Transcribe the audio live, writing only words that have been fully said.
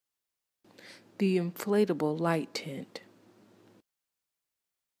The inflatable light tent.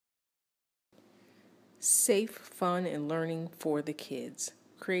 Safe, fun, and learning for the kids.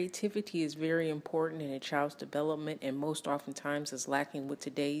 Creativity is very important in a child's development and most oftentimes is lacking with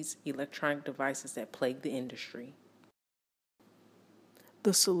today's electronic devices that plague the industry.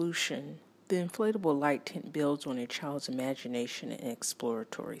 The solution. The inflatable light tent builds on a child's imagination and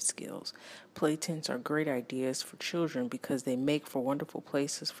exploratory skills. Play tents are great ideas for children because they make for wonderful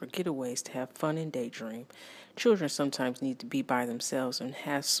places for getaways to have fun and daydream. Children sometimes need to be by themselves and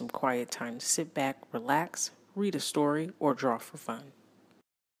have some quiet time to sit back, relax, read a story, or draw for fun.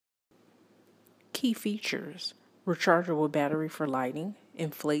 Key features: rechargeable battery for lighting,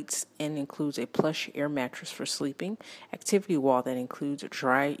 inflates and includes a plush air mattress for sleeping, activity wall that includes a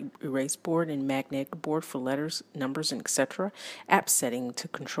dry erase board and magnetic board for letters, numbers, etc., app setting to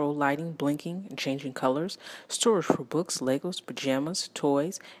control lighting, blinking, and changing colors, storage for books, Legos, pajamas,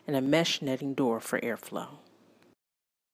 toys, and a mesh netting door for airflow.